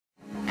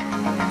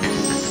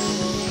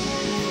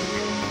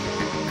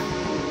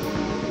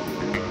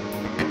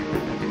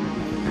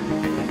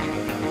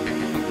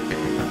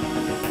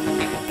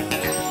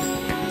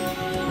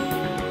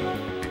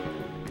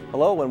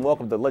Hello and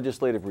welcome to the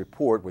Legislative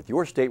Report with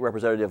your state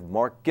representative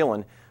Mark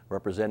Gillen,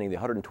 representing the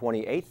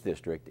 128th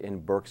District in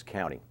Berks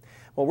County.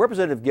 Well,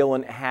 Representative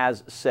Gillen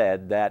has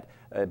said that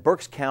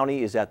Berks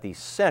County is at the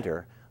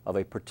center of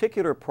a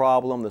particular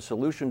problem, the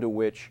solution to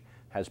which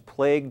has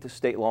plagued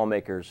state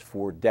lawmakers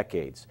for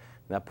decades.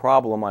 And that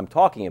problem I'm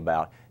talking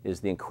about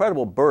is the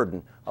incredible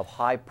burden of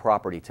high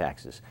property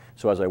taxes.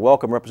 So as I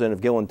welcome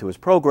Representative Gillen to his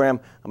program,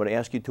 I'm going to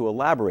ask you to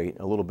elaborate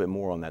a little bit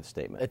more on that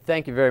statement.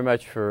 Thank you very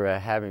much for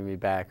having me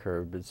back,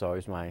 Herb. It's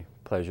always my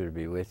pleasure to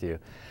be with you.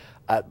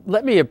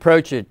 Let me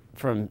approach it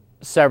from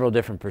several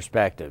different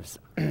perspectives.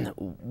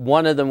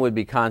 One of them would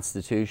be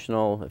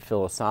constitutional,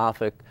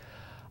 philosophic.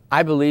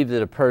 I believe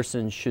that a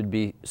person should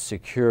be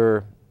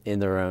secure in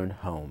their own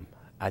home.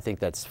 I think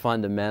that's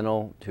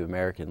fundamental to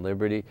American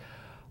liberty.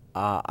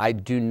 I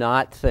do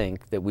not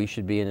think that we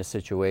should be in a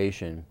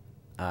situation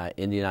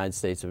in the United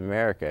States of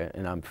America,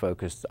 and I'm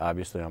focused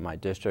obviously on my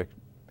district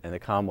and the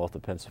Commonwealth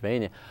of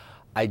Pennsylvania.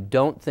 I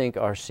don't think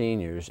our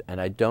seniors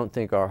and I don't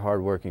think our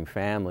hardworking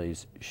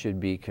families should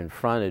be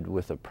confronted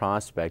with the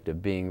prospect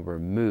of being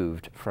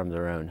removed from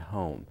their own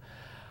home.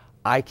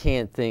 I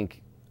can't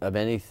think of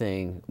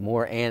anything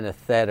more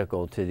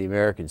antithetical to the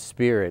American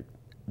spirit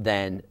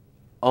than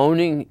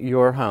owning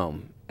your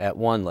home at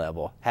one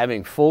level,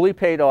 having fully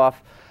paid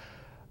off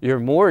your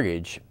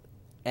mortgage,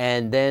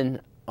 and then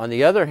on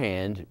the other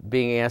hand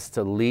being asked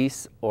to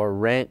lease or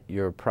rent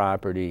your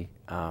property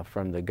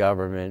from the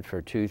government for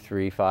 $2,000,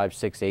 $3,000,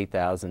 $5,000,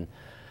 $6,000,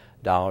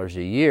 $8,000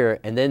 a year,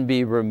 and then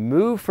be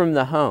removed from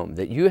the home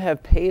that you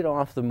have paid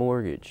off the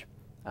mortgage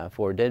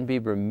for, then be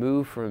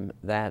removed from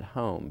that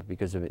home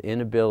because of an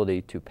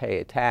inability to pay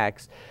a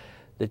tax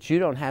that you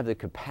don't have the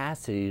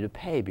capacity to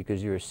pay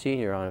because you're a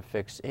senior on a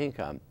fixed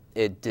income.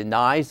 It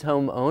denies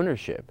home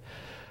ownership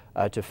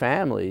to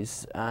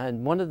families,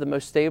 and one of the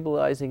most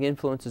stabilizing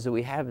influences that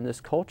we have in this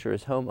culture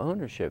is home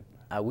ownership.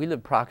 We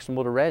live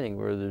proximal to Reading,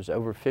 where there's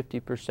over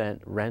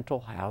 50%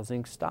 rental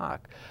housing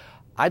stock.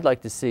 I'd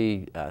like to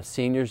see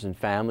seniors and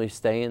families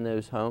stay in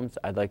those homes.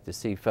 I'd like to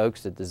see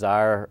folks that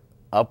desire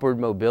upward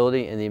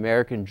mobility and the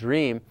American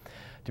dream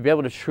to be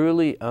able to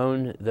truly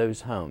own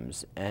those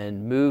homes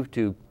and move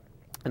to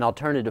an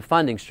alternative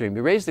funding stream.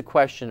 You raised the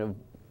question of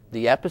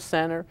the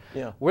epicenter.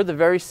 Yeah. We're the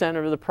very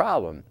center of the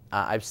problem.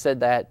 I've said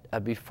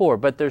that before,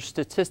 but there's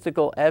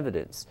statistical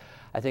evidence.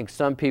 I think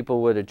some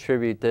people would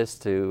attribute this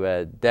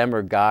to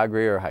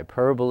demagoguery or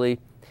hyperbole.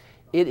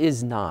 It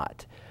is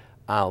not.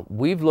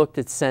 We've looked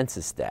at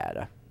census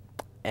data,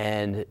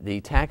 and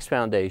the Tax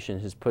Foundation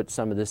has put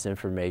some of this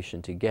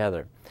information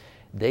together.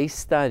 They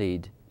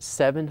studied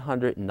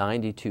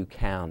 792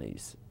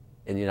 counties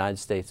in the United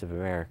States of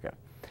America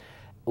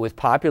with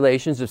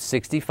populations of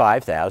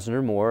 65,000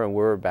 or more, and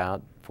we're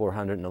about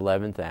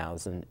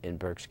 411,000 in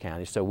Berks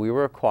County, so we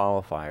were a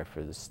qualifier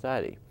for the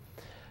study.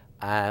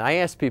 And I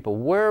asked people,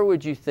 where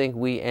would you think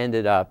we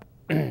ended up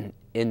in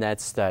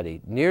that study?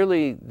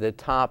 Nearly the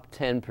top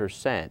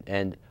 10%,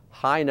 and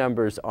high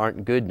numbers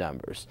aren't good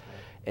numbers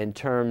in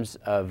terms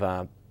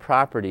of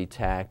property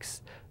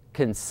tax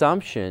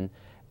consumption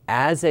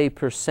as a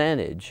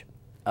percentage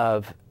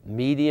of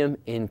median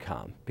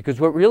income. Because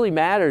what really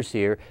matters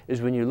here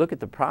is when you look at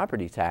the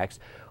property tax,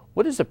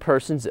 what is a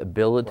person's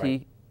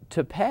ability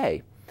to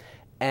pay?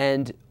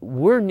 And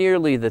we're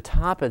nearly the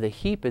top of the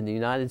heap in the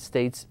United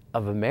States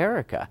of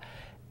America.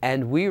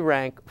 And we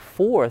rank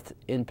 4th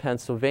in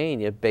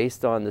Pennsylvania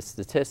based on the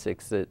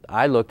statistics that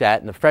I looked at,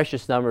 and the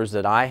freshest numbers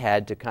that I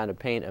had to kind of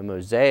paint a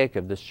mosaic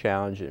of this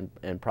challenge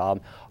and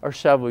problem are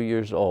several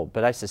years old.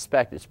 But I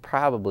suspect it's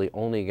probably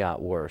only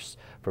got worse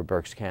for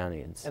Berks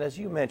Countyans. And as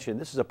you mentioned,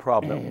 this is a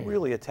problem that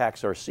really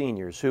attacks our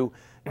seniors who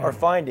are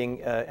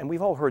finding, and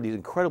we've all heard these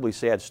incredibly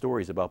sad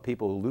stories about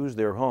people who lose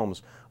their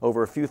homes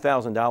over a few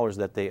 $1,000s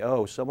that they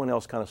owe. Someone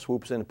else kind of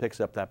swoops in and picks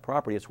up that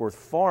property. It's worth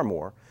far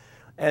more.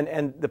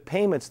 And the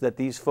payments that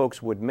these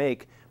folks would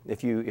make,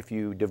 if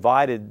you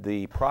divided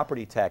the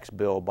property tax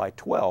bill by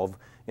 12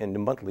 in the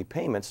monthly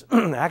payments,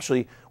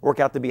 actually work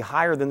out to be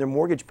higher than their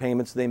mortgage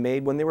payments they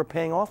made when they were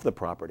paying off the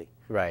property.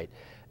 Right.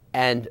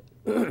 And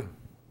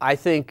I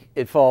think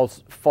it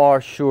falls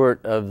far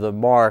short of the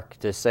mark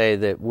to say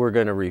that we're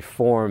going to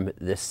reform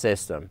this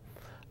system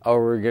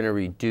or we're going to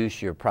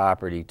reduce your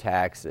property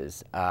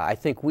taxes. I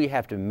think we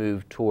have to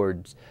move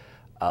towards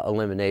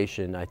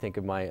elimination. I think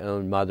of my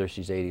own mother,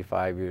 she's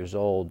 85 years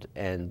old,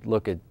 and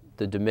look at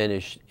the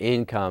diminished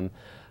income,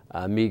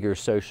 meager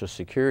Social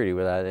Security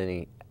without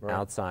any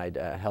outside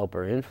help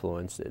or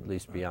influence, at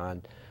least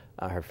beyond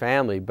her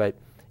family. But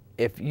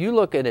if you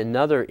look at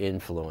another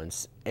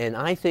influence, and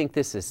I think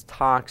this is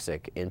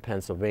toxic in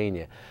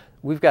Pennsylvania,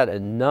 we've got a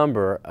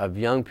number of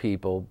young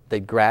people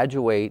that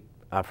graduate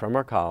from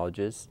our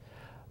colleges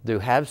who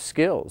have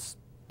skills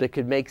that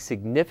could make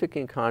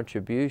significant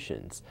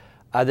contributions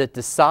that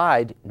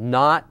decide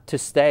not to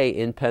stay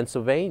in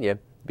Pennsylvania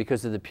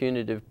because of the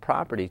punitive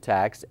property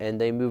tax, and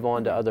they move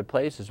on to other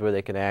places where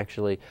they can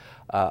actually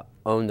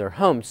own their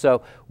home.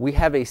 So we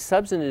have a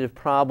substantive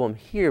problem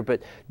here,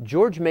 but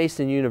George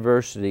Mason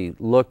University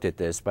looked at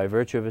this by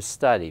virtue of a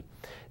study.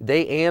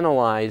 They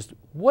analyzed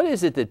what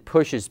is it that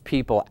pushes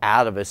people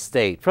out of a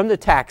state from the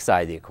tax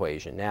side of the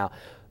equation. Now,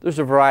 there's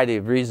a variety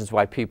of reasons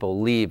why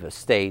people leave a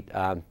state.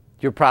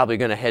 You're probably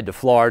going to head to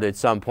Florida at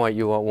some point.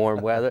 You want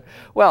warm weather.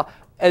 Well,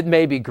 it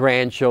may be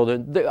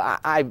grandchildren.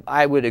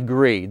 I would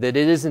agree that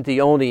it isn't the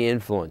only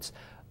influence.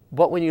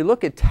 But when you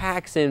look at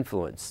tax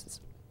influence,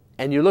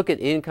 and you look at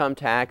income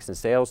tax and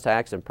sales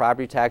tax and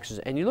property taxes,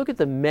 and you look at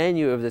the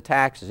menu of the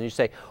taxes, and you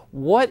say,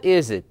 what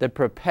is it that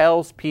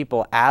propels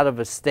people out of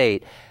a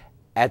state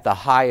at the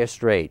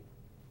highest rate?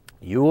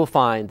 You will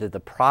find that the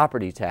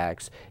property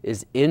tax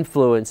is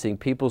influencing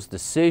people's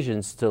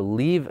decisions to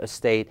leave a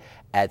state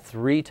at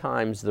 3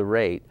 times the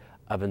rate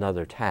of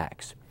another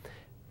tax.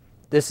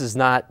 This is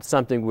not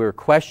something we're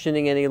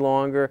questioning any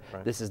longer.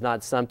 Right. This is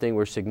not something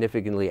we're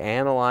significantly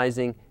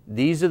analyzing.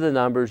 These are the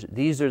numbers.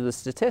 These are the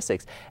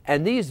statistics.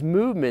 And these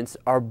movements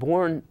are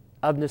born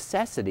of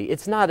necessity.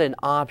 It's not an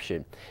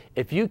option.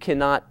 If you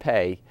cannot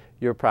pay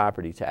your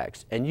property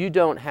tax and you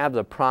don't have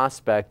the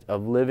prospect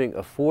of living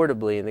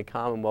affordably in the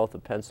Commonwealth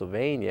of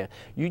Pennsylvania,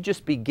 you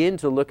just begin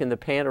to look in the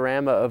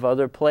panorama of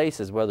other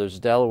places, whether it's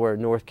Delaware or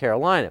North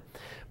Carolina.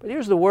 But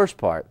here's the worst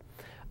part.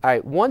 All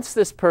right, once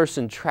this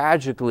person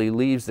tragically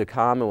leaves the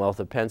Commonwealth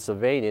of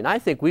Pennsylvania, and I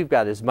think we've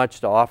got as much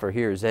to offer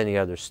here as any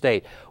other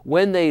state,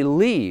 when they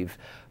leave,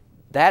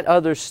 that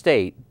other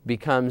state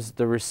becomes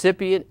the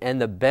recipient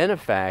and the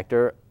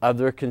benefactor of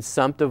their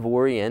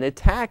consumptive-oriented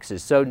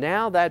taxes. So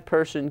now that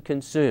person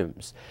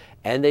consumes,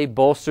 and they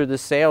bolster the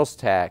sales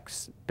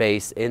tax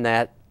base in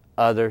that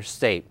other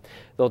state.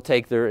 They'll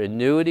take their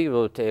annuity,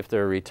 if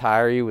they're a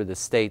retiree with the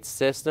state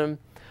system,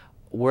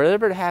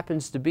 wherever it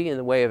happens to be in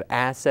the way of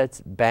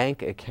assets,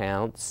 bank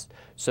accounts,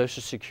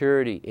 Social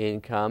Security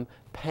income,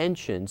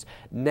 pensions,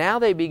 now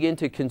they begin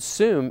to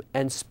consume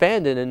and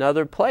spend in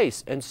another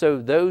place. And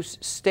so those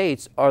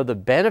states are the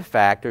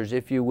benefactors,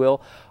 if you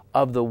will,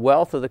 of the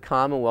wealth of the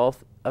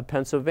Commonwealth of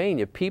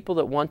Pennsylvania, people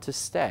that want to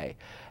stay.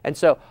 And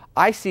so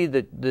I see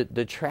that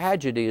the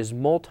tragedy is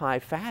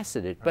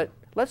multifaceted. But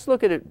let's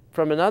look at it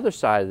from another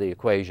side of the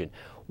equation.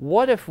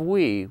 What if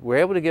we were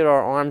able to get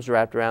our arms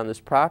wrapped around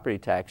this property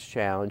tax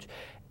challenge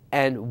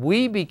and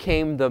we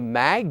became the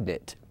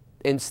magnet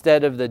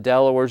instead of the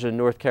Delawares or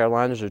North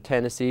Carolinas or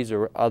Tennessees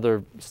or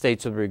other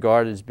states that are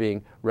regarded as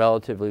being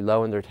relatively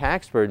low in their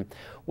tax burden?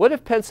 What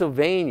if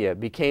Pennsylvania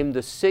became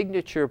the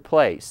signature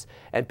place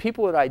and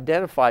people would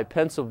identify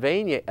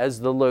Pennsylvania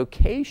as the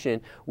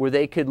location where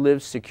they could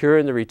live secure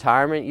in the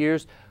retirement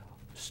years,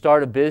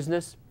 start a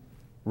business,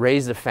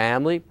 raise a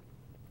family,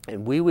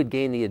 and we would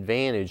gain the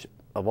advantage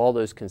of all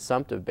those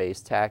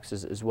consumptive-based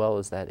taxes as well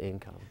as that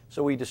income.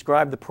 So we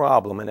described the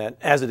problem, and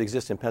as it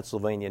exists in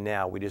Pennsylvania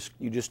now,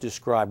 you just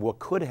described what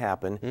could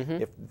happen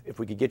if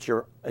we could get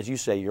your, as you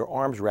say, your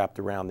arms wrapped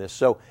around this.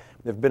 So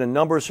there have been a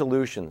number of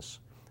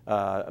solutions,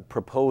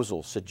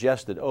 proposals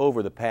suggested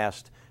over the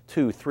past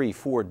 2, 3,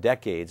 4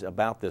 decades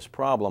about this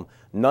problem.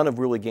 None have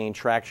really gained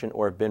traction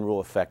or have been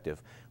real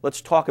effective. Let's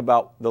talk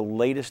about the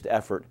latest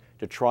effort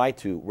to try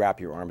to wrap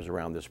your arms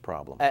around this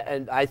problem.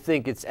 And I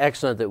think it's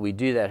excellent that we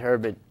do that,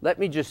 Herb. Let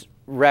me just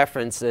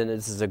reference, and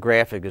this is a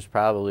graphic that's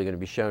probably going to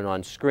be shown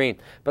on screen,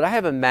 but I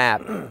have a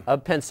map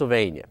of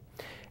Pennsylvania,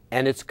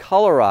 and it's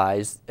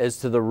colorized as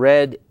to the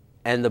red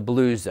and the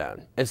blue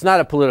zone. It's not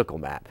a political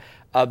map.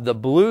 The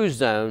blue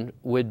zone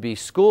would be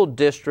school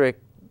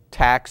district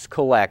tax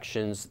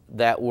collections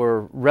that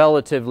were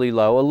relatively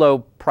low, a low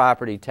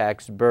property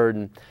tax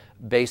burden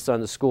based on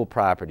the school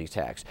property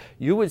tax.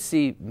 You would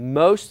see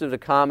most of the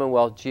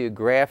Commonwealth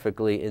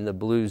geographically in the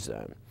blue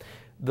zone.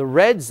 The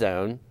red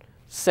zone,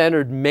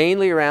 centered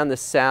mainly around the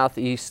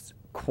southeast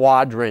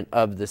quadrant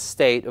of the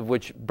state, of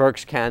which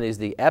Berks County is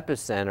the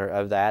epicenter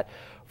of that.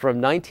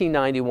 From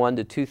 1991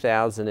 to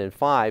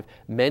 2005,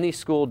 many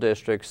school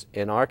districts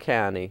in our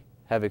county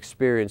have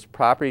experienced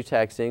property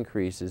tax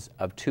increases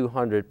of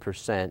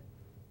 200%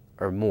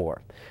 or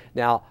more.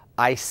 Now,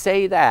 I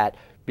say that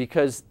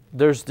because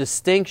there's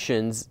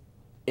distinctions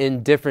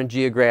in different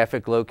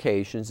geographic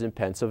locations in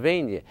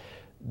Pennsylvania.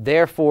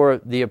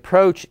 Therefore, the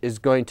approach is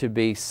going to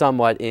be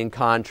somewhat in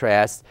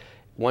contrast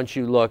once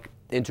you look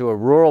into a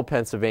rural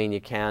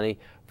Pennsylvania county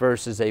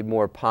versus a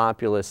more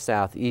populous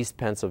southeast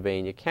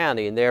Pennsylvania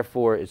county, and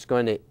therefore it's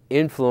going to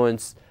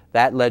influence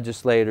that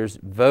legislator's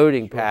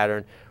voting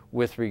pattern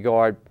with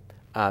regard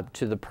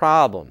to the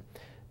problem.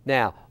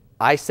 Now,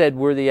 I said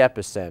we're the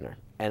epicenter,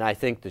 and I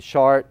think the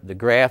chart, the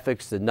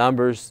graphics, the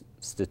numbers,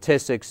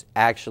 statistics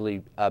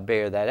actually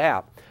bear that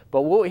out.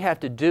 But what we have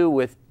to do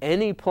with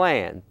any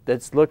plan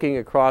that's looking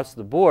across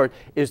the board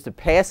is to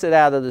pass it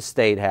out of the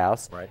State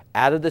House,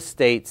 out of the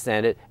State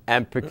Senate,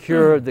 and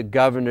procure the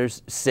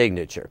governor's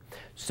signature.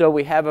 So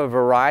we have a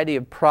variety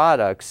of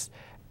products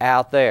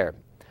out there.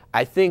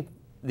 I think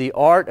the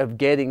art of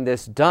getting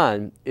this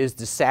done is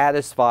to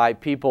satisfy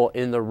people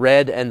in the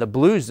red and the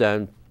blue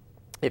zone,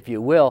 if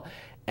you will,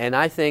 and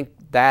I think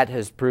that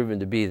has proven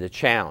to be the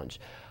challenge.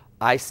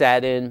 I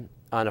sat in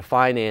on a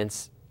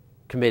finance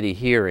committee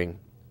hearing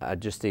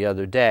just the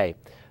other day,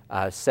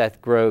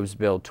 Seth Grove's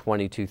Bill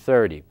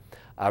 2230.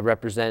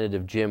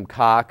 Representative Jim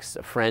Cox,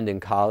 a friend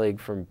and colleague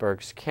from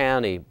Berks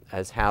County,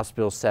 has House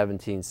Bill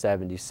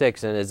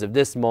 1776, and as of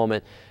this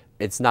moment,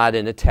 it's not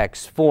in a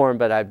text form,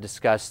 but I've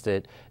discussed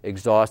it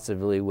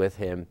exhaustively with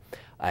him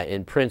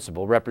in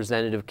principle.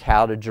 Representative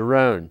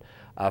Calda-Jerome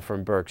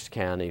from Berks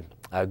County,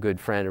 a good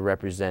friend who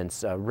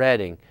represents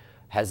Reading,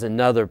 has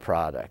another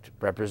product.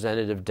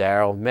 Representative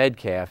Darrell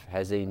Metcalf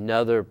has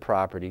another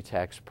property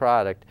tax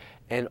product,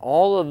 and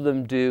all of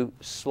them do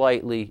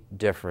slightly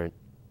different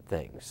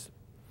things.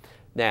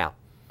 Now,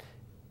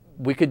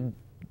 we could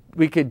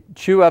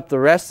chew up the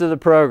rest of the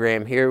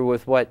program here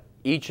with what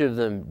each of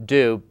them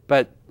do,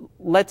 but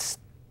let's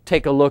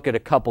take a look at a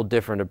couple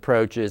different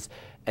approaches,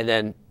 and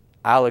then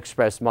I'll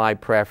express my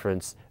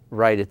preference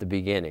right at the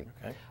beginning.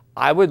 Okay.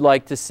 I would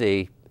like to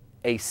see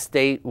a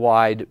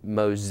statewide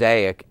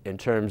mosaic in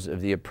terms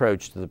of the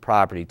approach to the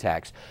property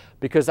tax,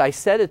 because I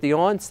said at the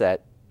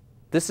onset,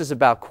 this is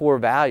about core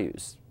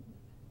values.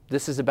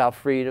 This is about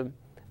freedom.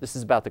 This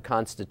is about the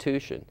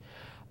Constitution.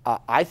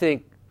 I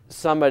think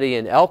somebody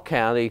in Elk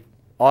County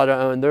ought to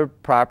own their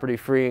property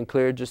free and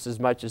clear just as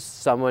much as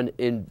someone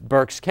in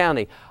Berks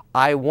County.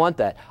 I want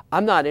that.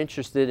 I'm not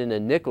interested in a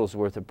nickel's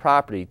worth of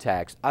property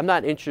tax. I'm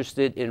not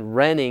interested in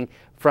renting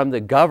from the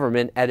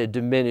government at a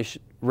diminished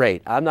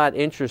rate. I'm not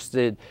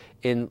interested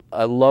in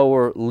a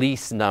lower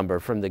lease number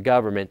from the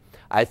government.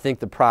 I think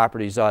the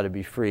properties ought to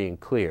be free and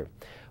clear.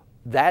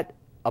 That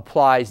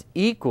applies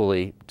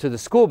equally to the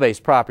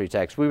school-based property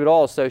tax. We would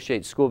all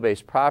associate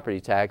school-based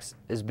property tax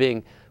as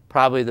being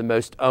probably the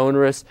most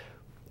onerous.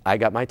 I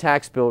got my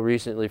tax bill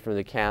recently from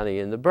the county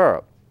and the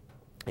borough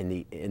in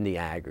the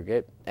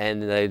aggregate,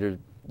 and later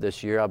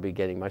this year I'll be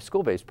getting my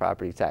school-based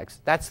property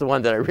tax. That's the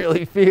one that I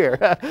really fear.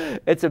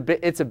 It's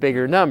a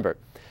bigger number.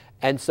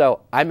 And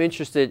so I'm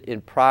interested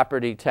in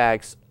property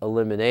tax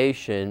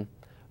elimination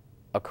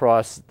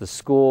across the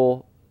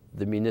school,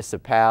 the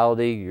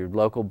municipality, your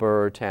local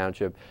borough or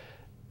township,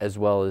 as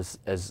well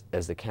as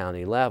the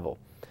county level.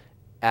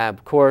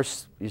 Of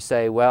course, you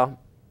say, well,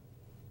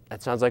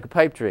 that sounds like a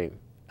pipe dream.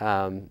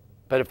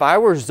 But if I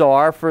were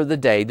czar for the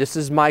day, this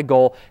is my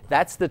goal,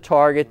 that's the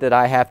target that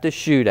I have to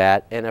shoot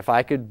at, and if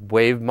I could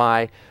wave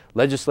my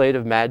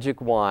legislative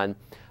magic wand,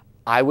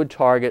 I would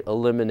target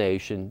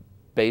elimination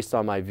based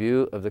on my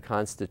view of the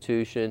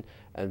Constitution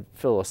and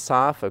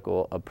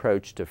philosophical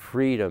approach to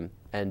freedom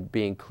and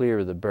being clear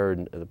of the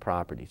burden of the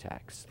property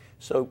tax.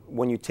 So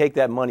when you take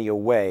that money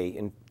away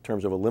in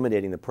terms of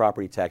eliminating the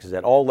property taxes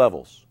at all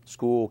levels,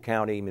 school,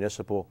 county,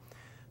 municipal,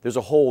 there's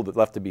a hole that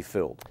left to be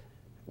filled.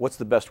 What's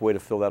the best way to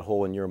fill that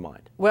hole in your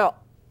mind? Well,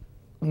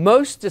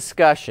 most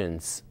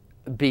discussions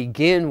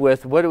begin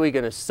with what are we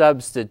going to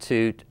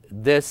substitute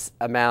this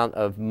amount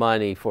of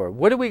money for?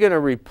 What are we going to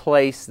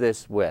replace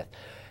this with?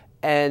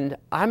 And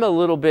I'm a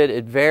little bit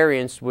at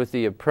variance with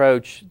the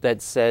approach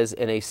that says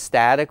in a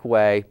static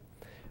way,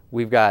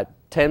 we've got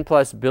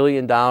 $10+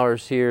 billion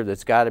here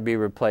that's got to be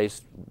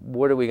replaced.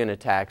 What are we going to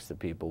tax the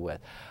people with?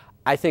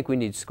 I think we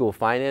need school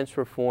finance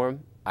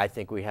reform. I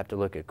think we have to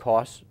look at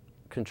cost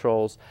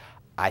controls.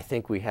 I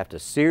think we have to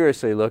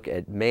seriously look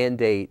at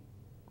mandate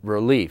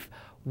relief.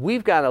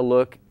 We've got to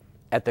look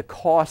at the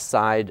cost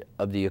side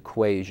of the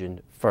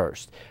equation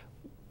first.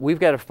 We've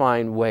got to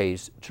find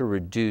ways to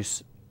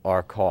reduce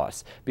our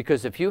costs,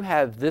 because if you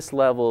have this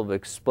level of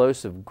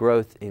explosive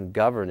growth in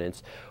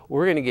governance,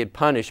 we're going to get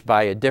punished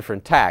by a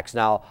different tax.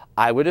 Now,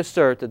 I would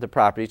assert that the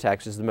property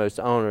tax is the most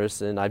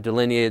onerous, and I've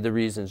delineated the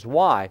reasons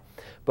why,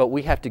 but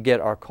we have to get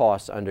our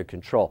costs under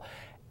control.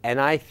 And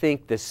I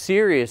think the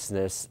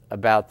seriousness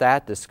about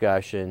that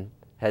discussion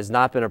has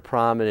not been a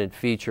prominent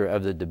feature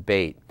of the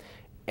debate.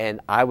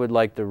 And I would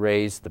like to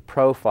raise the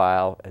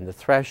profile and the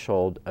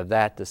threshold of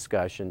that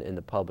discussion in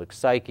the public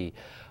psyche.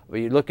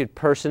 You look at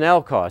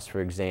personnel costs,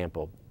 for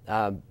example.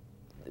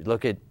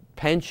 Look at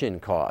pension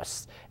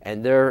costs,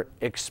 and they're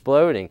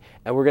exploding.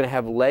 And we're going to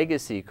have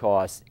legacy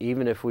costs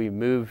even if we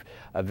move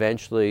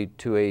eventually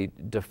to a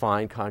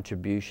defined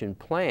contribution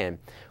plan.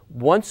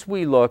 Once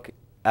we look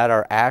at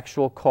our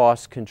actual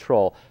cost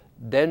control,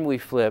 then we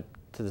flip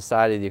to the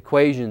side of the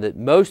equation that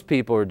most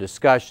people are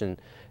discussing,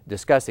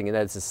 and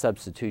that's the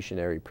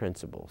substitutionary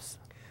principles.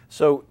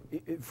 So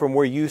from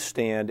where you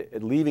stand,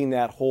 leaving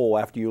that hole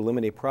after you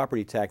eliminate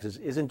property taxes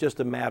isn't just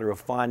a matter of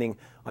finding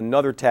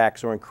another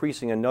tax or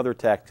increasing another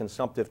tax,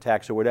 consumptive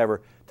tax or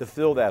whatever, to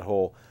fill that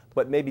hole,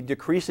 but maybe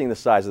decreasing the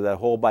size of that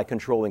hole by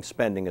controlling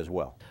spending as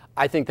well.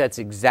 I think that's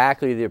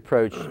exactly the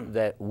approach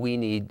that we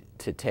need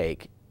to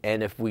take.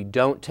 And if we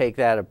don't take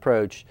that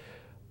approach,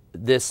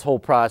 this whole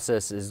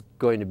process is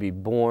going to be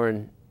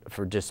born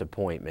for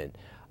disappointment.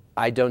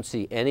 I don't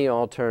see any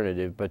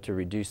alternative but to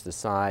reduce the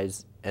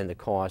size and the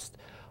cost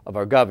of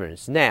our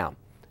governance. Now,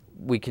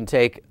 we can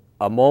take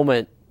a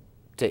moment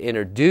to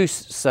introduce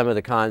some of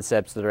the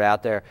concepts that are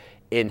out there,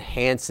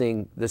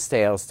 enhancing the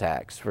sales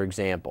tax, for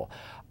example.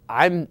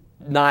 I'm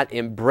not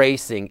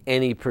embracing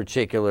any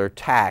particular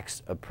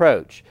tax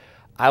approach.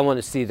 I want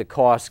to see the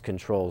cost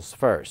controls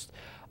first.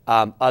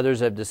 Others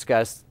have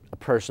discussed a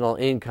personal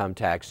income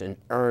tax, an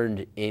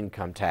earned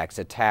income tax,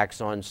 a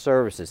tax on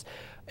services.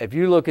 If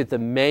you look at the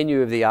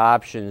menu of the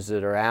options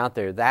that are out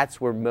there,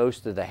 that's where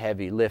most of the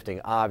heavy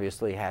lifting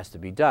obviously has to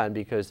be done,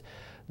 because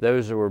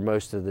those are where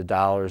most of the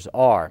dollars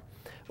are.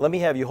 Let me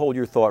have you hold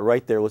your thought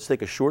right there. Let's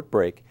take a short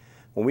break.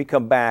 When we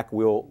come back,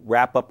 we'll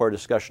wrap up our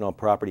discussion on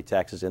property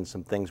taxes and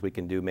some things we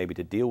can do maybe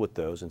to deal with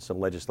those and some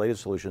legislative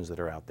solutions that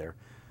are out there,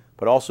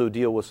 but also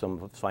deal with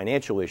some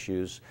financial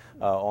issues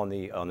on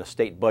the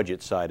state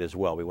budget side as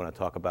well. We want to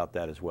talk about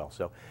that as well.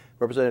 So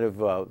Representative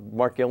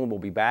Mark Gillen will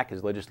be back,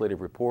 his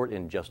legislative report,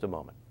 in just a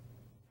moment.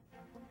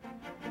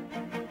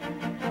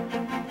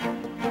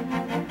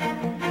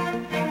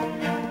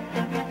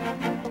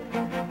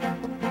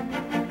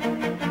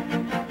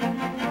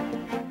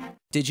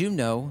 Did you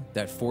know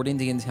that Fort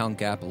Indiantown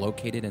Gap,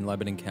 located in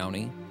Lebanon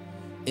County,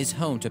 is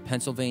home to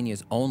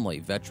Pennsylvania's only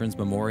Veterans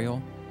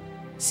Memorial?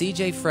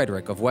 C.J.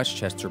 Frederick of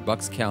Westchester,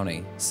 Bucks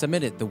County,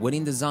 submitted the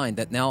winning design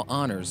that now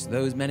honors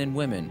those men and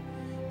women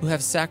who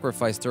have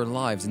sacrificed their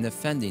lives in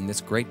defending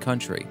this great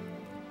country.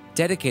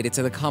 Dedicated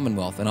to the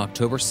Commonwealth on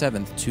October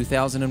 7,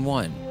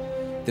 2001,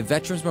 the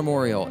Veterans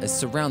Memorial is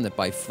surrounded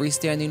by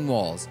freestanding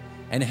walls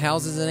and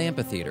houses an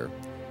amphitheater,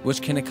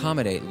 which can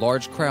accommodate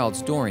large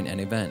crowds during an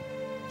event.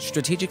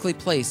 Strategically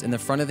placed in the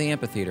front of the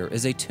amphitheater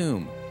is a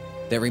tomb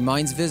that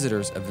reminds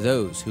visitors of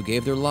those who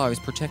gave their lives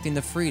protecting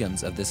the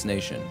freedoms of this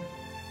nation.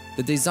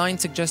 The design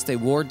suggests a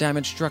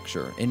war-damaged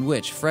structure in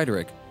which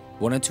Frederick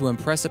wanted to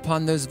impress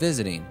upon those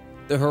visiting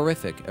the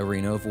horrific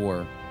arena of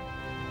war.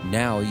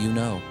 Now you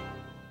know.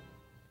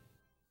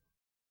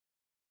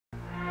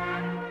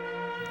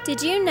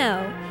 Did you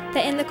know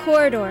that in the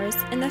corridors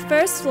in the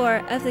first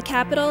floor of the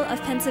capital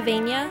of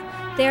Pennsylvania,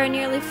 there are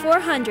nearly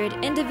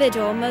 400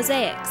 individual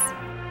mosaics?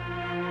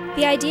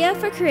 The idea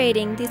for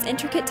creating these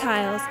intricate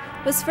tiles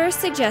was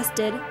first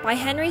suggested by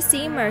Henry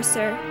C.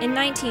 Mercer in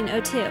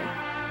 1902.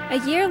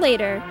 A year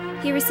later,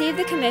 he received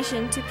the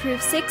commission to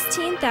prove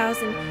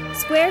 16,000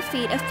 square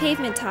feet of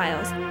pavement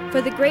tiles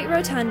for the Great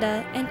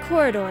Rotunda and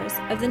corridors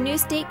of the new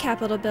state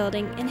capitol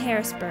building in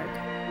Harrisburg.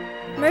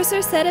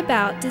 Mercer set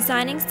about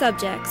designing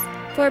subjects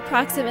for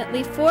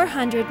approximately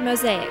 400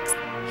 mosaics.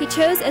 He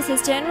chose as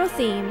his general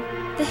theme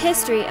the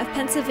history of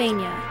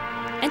Pennsylvania,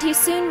 and he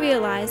soon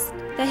realized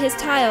that his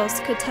tiles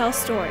could tell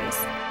stories.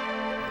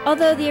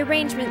 Although the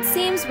arrangement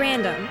seems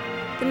random,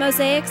 the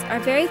mosaics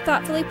are very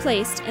thoughtfully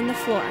placed in the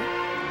floor.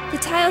 The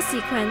tile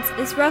sequence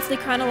is roughly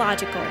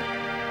chronological,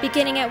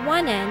 beginning at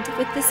one end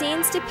with the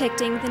scenes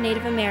depicting the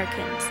Native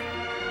Americans.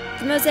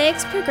 The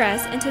mosaics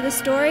progress into the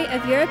story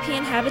of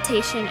European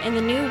habitation in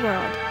the New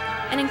World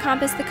and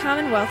encompass the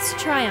Commonwealth's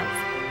triumph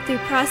through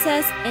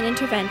process and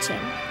intervention.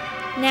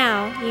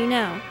 Now you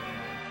know.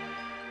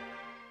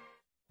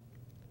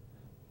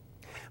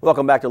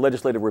 Welcome back to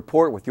Legislative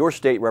Report with your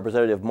state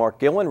representative Mark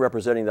Gillen,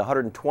 representing the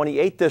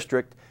 128th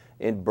District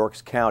in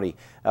Berks County.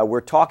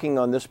 We're talking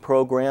on this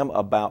program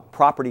about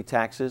property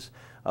taxes,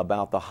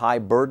 about the high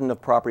burden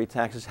of property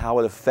taxes, how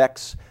it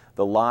affects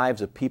the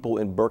lives of people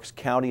in Berks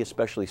County,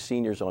 especially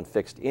seniors on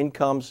fixed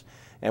incomes,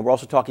 and we're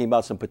also talking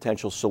about some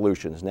potential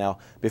solutions. Now,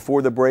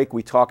 before the break,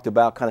 we talked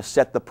about kind of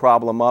set the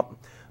problem up,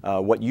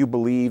 what you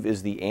believe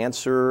is the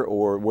answer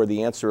or where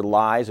the answer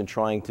lies in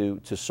trying to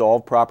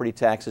solve property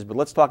taxes. But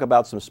let's talk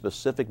about some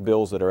specific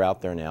bills that are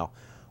out there now,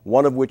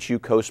 one of which you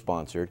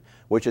co-sponsored,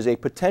 which is a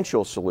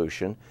potential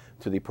solution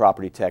to the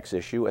property tax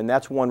issue, and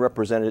that's one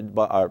represented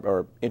by,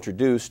 or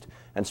introduced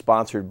and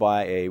sponsored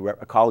by a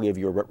colleague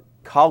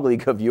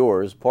of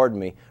yours,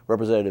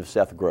 Representative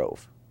Seth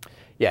Grove.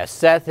 Yes,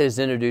 Seth has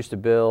introduced a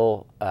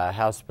bill,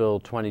 House Bill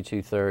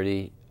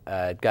 2230.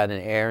 It got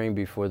an airing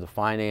before the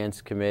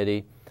Finance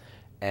Committee,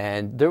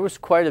 and there was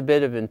quite a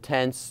bit of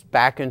intense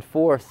back and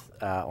forth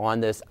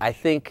on this. I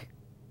think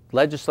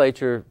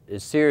legislature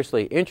is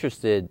seriously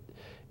interested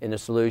in a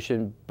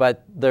solution,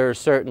 but there's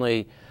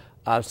certainly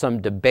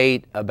some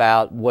debate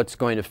about what's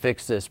going to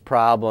fix this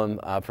problem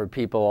for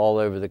people all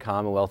over the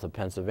Commonwealth of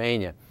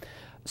Pennsylvania.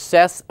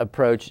 Seth's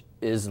approach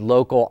is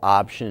local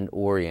option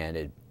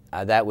oriented.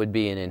 That would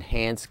be an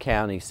enhanced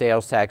county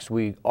sales tax.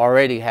 We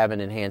already have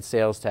an enhanced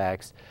sales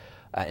tax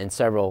in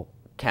several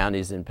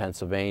counties in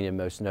Pennsylvania,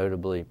 most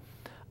notably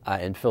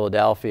in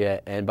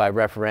Philadelphia, and by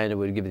referendum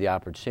would give the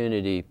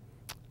opportunity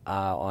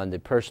on the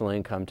personal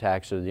income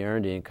tax or the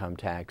earned income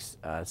tax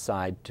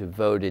side to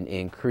vote an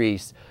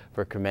increase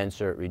for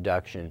commensurate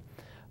reduction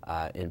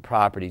in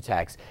property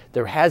tax.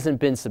 There hasn't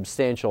been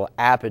substantial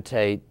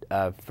appetite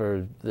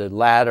for the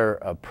latter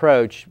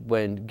approach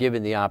when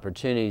given the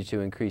opportunity to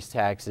increase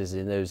taxes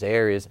in those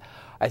areas.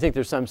 I think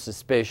there's some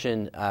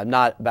suspicion,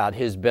 not about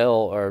his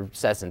bill or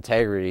Seth's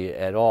integrity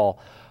at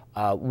all,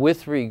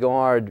 with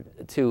regard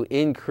to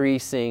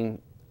increasing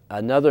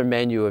another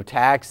menu of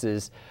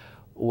taxes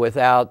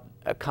without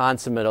a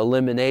consummate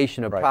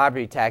elimination of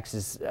property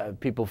taxes.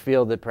 People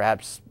feel that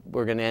perhaps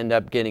we're going to end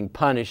up getting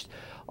punished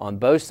on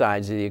both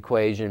sides of the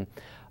equation.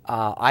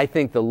 I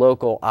think the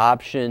local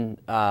option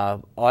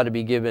ought to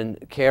be given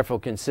careful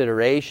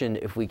consideration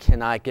if we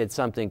cannot get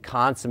something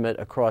consummate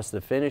across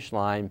the finish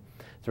line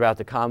throughout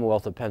the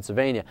Commonwealth of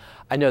Pennsylvania.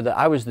 I know that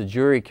I was the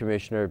jury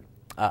commissioner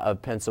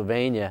of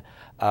Pennsylvania,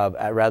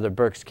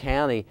 Berks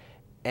County,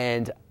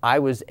 and I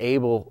was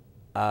able,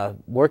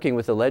 working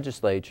with the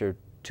legislature,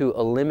 to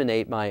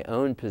eliminate my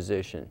own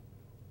position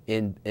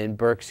in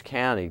Berks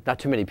County. Not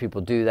too many people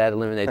do that,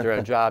 eliminate their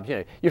own jobs. You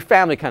know, your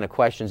family kind of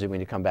questions it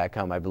when you come back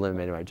home. I've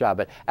eliminated my job,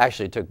 but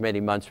actually it took many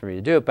months for me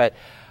to do it. But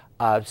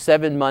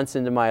 7 months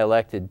into my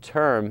elected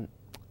term,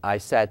 I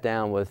sat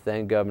down with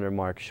then Governor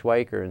Mark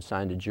Schweiker and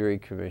signed a jury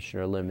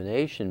commissioner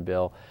elimination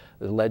bill.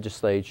 The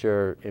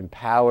legislature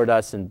empowered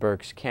us in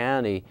Berks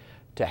County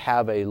to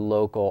have a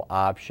local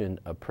option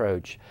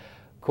approach.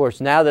 Of course,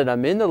 now that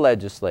I'm in the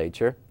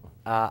legislature,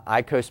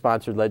 I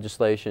co-sponsored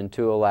legislation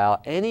to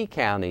allow any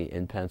county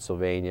in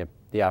Pennsylvania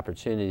the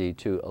opportunity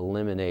to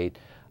eliminate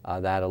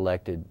that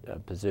elected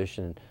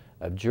position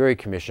of jury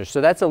commissioner.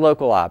 So that's a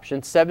local option.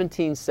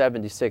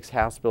 1776,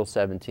 House Bill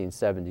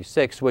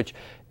 1776, which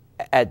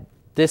at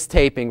this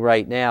taping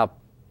right now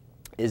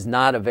is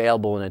not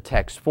available in a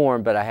text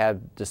form, but I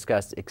have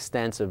discussed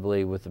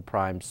extensively with the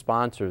prime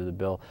sponsor of the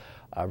bill,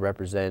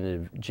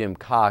 Representative Jim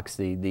Cox,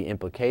 the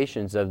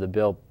implications of the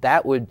bill.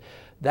 That would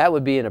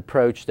be an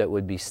approach that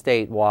would be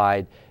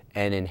statewide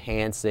and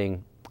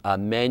enhancing a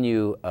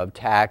menu of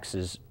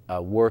taxes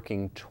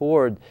working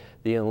toward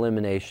the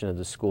elimination of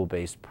the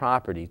school-based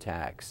property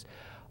tax.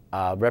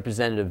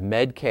 Representative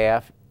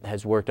Metcalf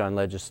has worked on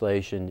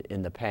legislation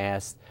in the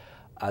past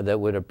that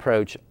would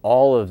approach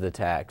all of the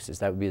taxes.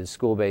 That would be the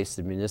school-based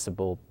and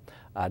municipal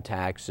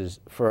taxes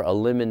for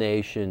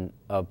elimination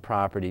of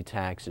property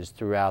taxes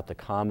throughout the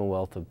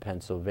Commonwealth of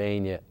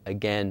Pennsylvania,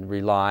 again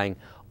relying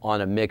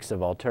on a mix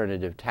of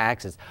alternative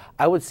taxes.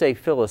 I would say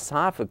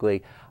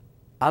philosophically,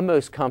 I'm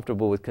most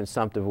comfortable with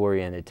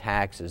consumptive-oriented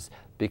taxes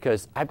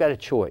because I've got a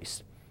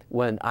choice.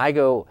 When I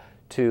go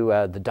to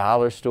the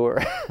dollar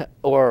store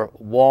or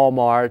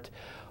Walmart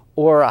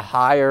or a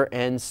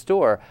higher-end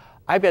store,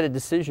 I've got a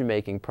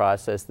decision-making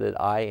process that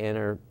I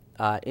enter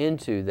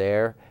into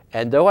there.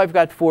 And though I've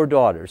got 4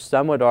 daughters,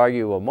 some would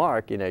argue, well,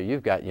 Mark, you know,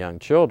 you've got young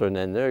children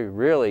and they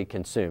really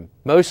consume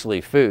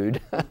mostly food.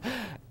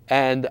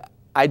 And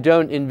I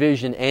don't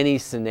envision any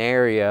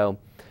scenario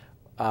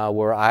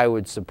where I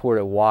would support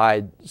a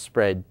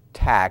widespread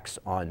tax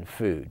on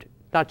food.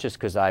 Not just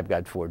because I've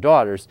got 4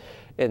 daughters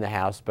in the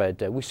house,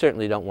 but we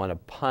certainly don't want to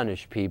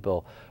punish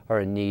people who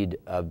are in need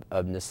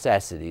of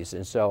necessities.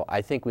 And so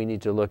I think we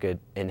need to look at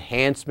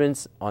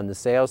enhancements on the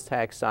sales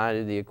tax side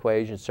of the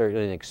equation.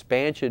 Certainly an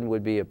expansion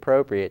would be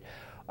appropriate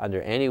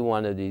under any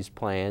one of these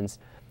plans.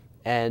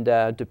 And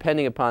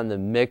depending upon the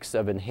mix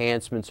of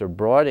enhancements or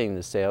broadening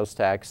the sales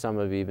tax, some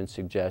have even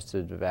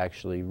suggested of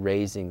actually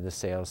raising the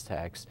sales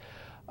tax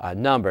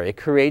number. It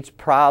creates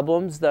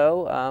problems,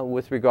 though,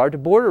 with regard to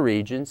border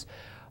regions,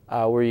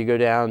 where you go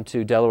down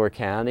to Delaware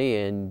County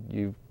and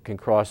you can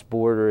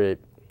cross-border it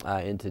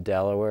into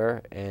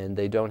Delaware, and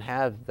they don't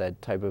have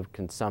that type of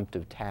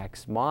consumptive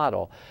tax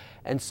model.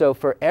 And so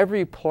for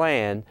every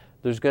plan,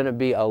 there's going to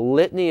be a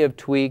litany of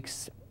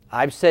tweaks.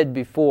 I've said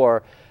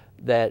before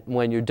that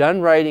when you're done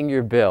writing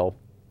your bill,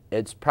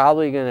 it's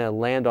probably going to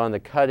land on the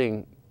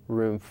cutting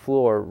room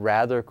floor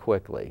rather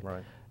quickly.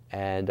 Right.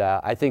 And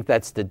I think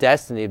that's the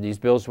destiny of these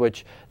bills,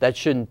 which that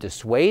shouldn't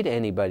dissuade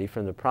anybody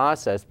from the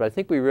process, but I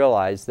think we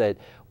realize that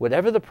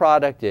whatever the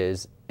product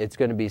is, it's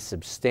going to be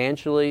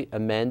substantially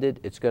amended,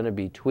 it's going to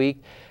be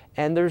tweaked,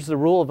 and there's the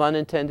rule of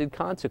unintended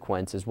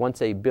consequences.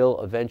 Once a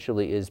bill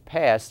eventually is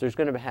passed, there's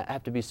going to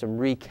have to be some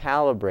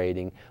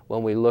recalibrating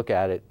when we look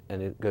at it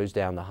and it goes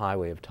down the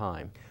highway of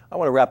time. I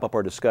want to wrap up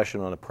our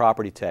discussion on the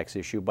property tax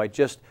issue by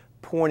just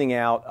pointing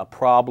out a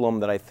problem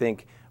that I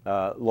think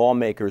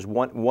lawmakers,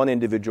 one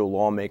individual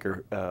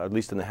lawmaker, at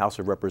least in the House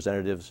of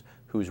Representatives,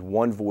 who's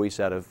one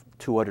voice out of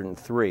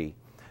 203,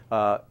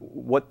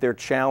 what they're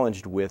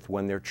challenged with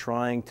when they're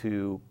trying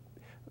to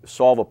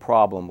solve a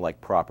problem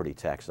like property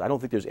taxes. I don't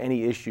think there's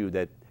any issue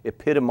that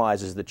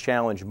epitomizes the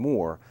challenge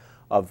more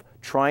of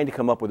trying to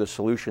come up with a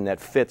solution that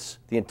fits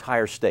the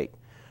entire state,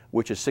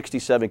 which is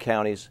 67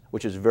 counties,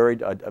 which is a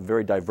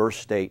very diverse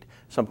state.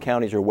 Some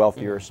counties are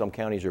wealthier, some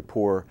counties are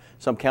poorer.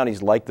 Some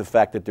counties like the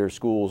fact that their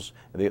schools,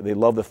 they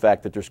love the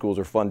fact that their schools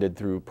are funded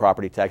through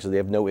property taxes. They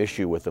have no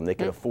issue with them. They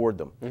can afford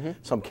them.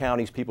 Some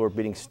counties, people are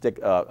being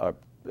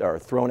are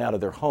thrown out of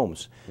their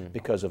homes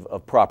because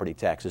of property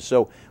taxes.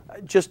 So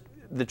just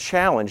the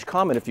challenge,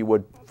 comment if you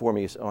would for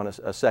me on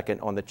a second,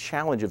 on the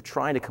challenge of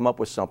trying to come up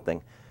with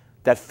something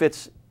that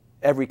fits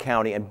every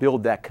county and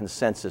build that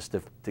consensus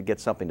to get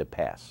something to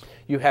pass.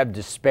 You have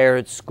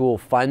disparate school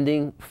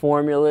funding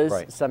formulas.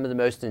 Right. Some of the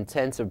most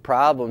intensive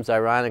problems,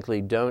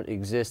 ironically, don't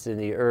exist in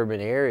the urban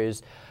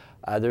areas.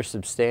 They're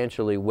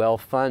substantially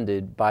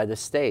well-funded by the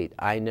state.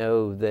 I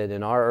know that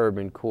in our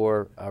urban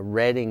core,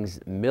 Reading's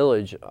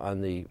millage on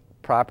the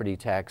property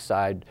tax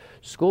side,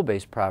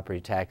 school-based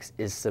property tax,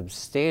 is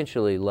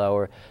substantially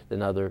lower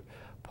than other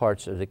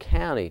parts of the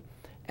county.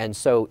 And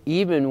so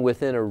even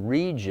within a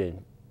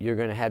region, you're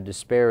going to have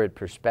disparate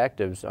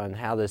perspectives on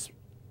how this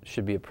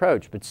should be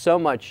approached, but so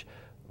much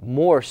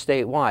more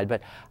statewide.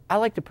 But I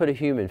like to put a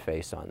human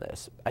face on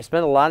this. I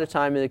spend a lot of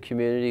time in the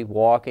community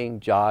walking,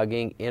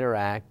 jogging,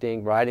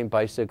 interacting, riding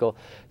bicycle.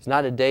 It's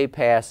not a day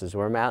passes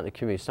where I'm out in the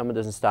community, someone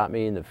doesn't stop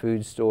me in the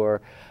food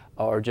store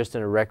or just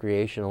in a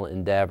recreational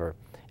endeavor.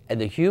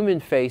 And the human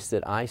face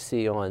that I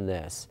see on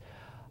this,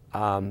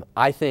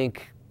 I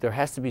think there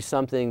has to be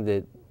something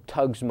that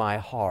tugs my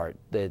heart,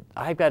 that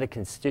I've got a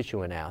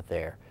constituent out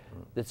there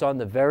that's on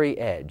the very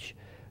edge,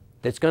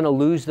 that's going to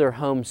lose their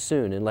home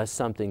soon unless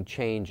something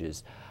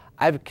changes.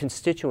 I have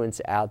constituents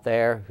out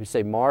there who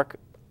say, Mark,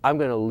 I'm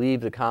going to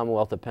leave the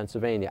Commonwealth of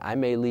Pennsylvania. I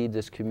may leave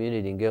this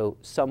community and go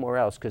somewhere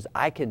else because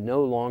I can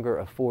no longer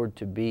afford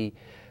to be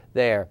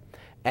there.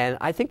 And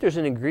I think there's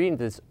an ingredient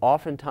that's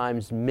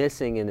oftentimes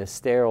missing in a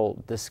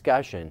sterile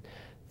discussion,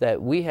 that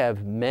we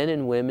have men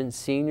and women,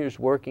 seniors,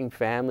 working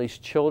families,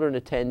 children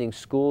attending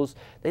schools.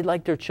 They'd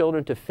like their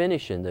children to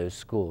finish in those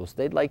schools.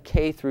 They'd like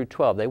K through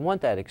 12. They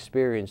want that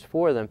experience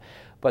for them.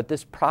 But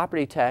this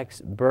property tax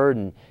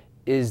burden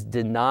is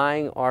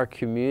denying our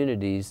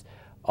communities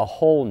a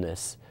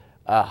wholeness,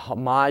 a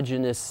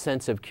homogeneous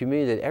sense of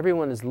community that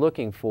everyone is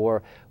looking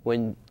for.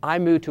 When I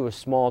moved to a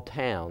small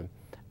town,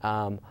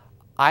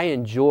 I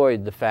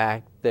enjoyed the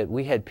fact that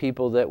we had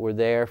people that were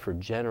there for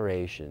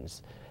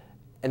generations.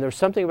 And there's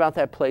something about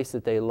that place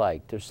that they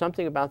liked. There's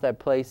something about that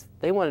place,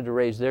 they wanted to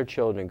raise their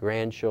children and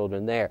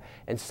grandchildren there.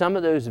 And some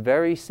of those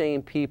very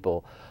same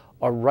people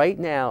are right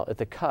now at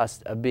the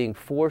cusp of being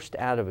forced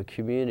out of a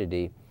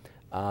community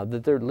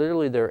that they're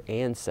literally their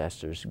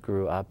ancestors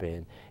grew up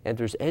in. And if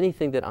there's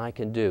anything that I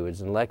can do as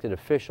an elected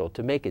official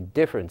to make a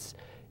difference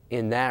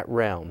in that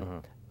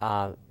realm,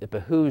 it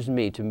behooves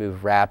me to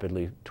move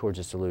rapidly towards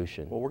a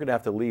solution. Well, we're going to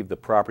have to leave the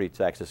property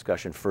tax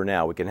discussion for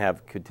now. We can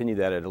continue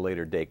that at a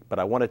later date. But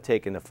I want to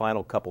take in the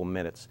final couple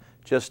minutes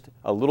just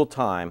a little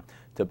time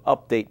to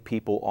update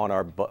people on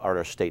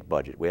our state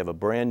budget. We have a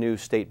brand new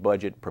state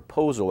budget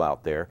proposal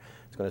out there.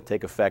 It's going to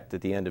take effect at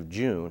the end of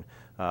June.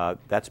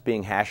 That's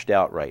being hashed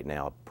out right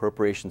now.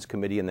 Appropriations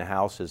Committee in the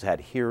House has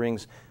had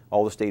hearings.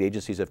 All the state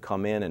agencies have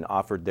come in and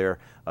offered their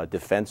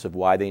defense of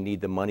why they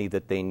need the money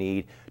that they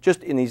need.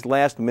 Just in these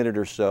last minute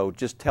or so,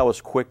 just tell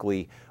us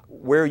quickly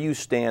where you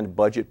stand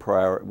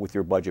with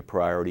your budget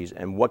priorities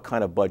and what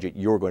kind of budget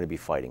you're going to be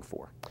fighting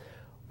for.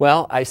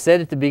 Well, I said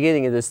at the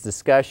beginning of this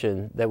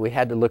discussion that we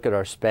had to look at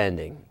our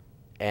spending.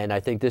 And I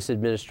think this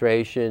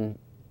administration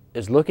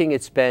is looking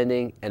at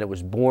spending, and it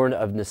was born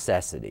of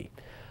necessity.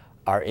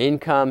 Our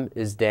income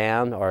is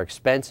down, our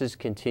expenses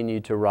continue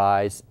to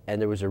rise,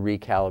 and there was a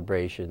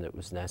recalibration that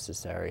was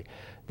necessary.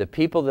 The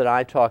people that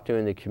I talk to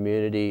in the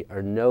community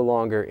are no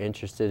longer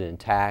interested in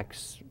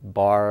tax,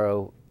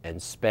 borrow,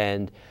 and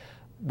spend.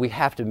 We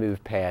have to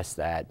move past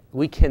that.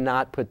 We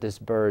cannot put this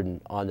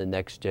burden on the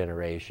next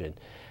generation.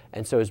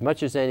 And so as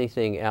much as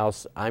anything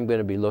else, I'm going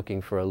to be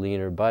looking for a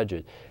leaner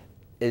budget.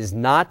 Is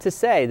not to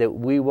say that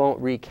we won't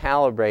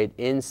recalibrate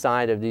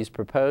inside of these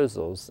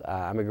proposals.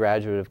 I'm a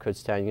graduate of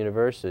Kutztown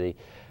University,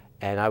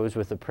 and I was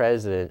with the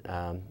president,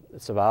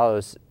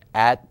 Savalos,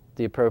 at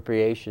the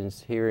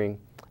appropriations hearing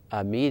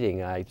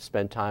meeting. I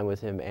spent time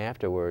with him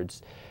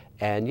afterwards.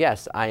 And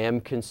yes, I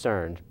am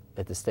concerned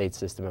at the state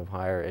system of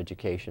higher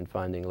education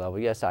funding level.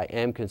 Yes, I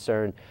am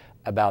concerned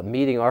about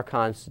meeting our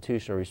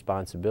constitutional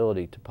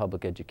responsibility to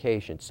public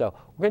education. So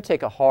we're going to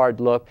take a hard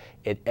look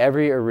at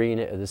every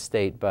arena of the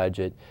state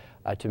budget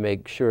to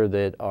make sure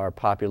that our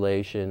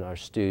population, our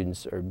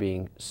students, are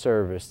being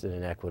serviced in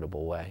an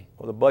equitable way.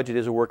 Well, the budget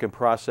is a work in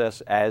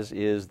process, as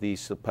is the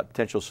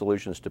potential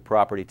solutions to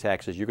property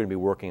taxes. You're going to be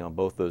working on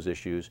both those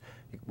issues.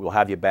 We'll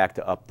have you back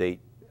to update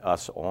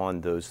us on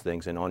those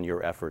things and on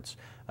your efforts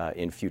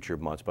in future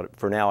months. But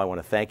for now, I want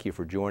to thank you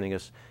for joining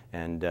us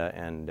and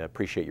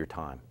appreciate your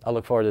time. I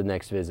look forward to the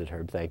next visit,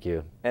 Herb. Thank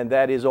you. And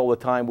that is all the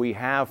time we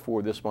have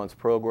for this month's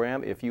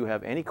program. If you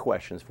have any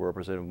questions for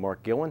Representative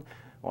Mark Gillen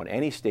on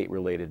any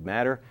state-related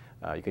matter,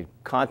 you can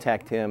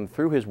contact him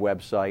through his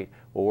website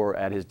or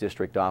at his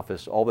district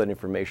office. All that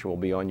information will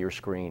be on your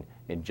screen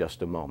in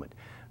just a moment.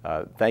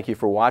 Thank you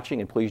for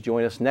watching, and please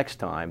join us next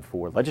time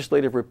for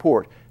Legislative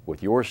Report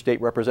with your state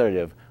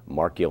representative,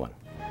 Mark Gillen.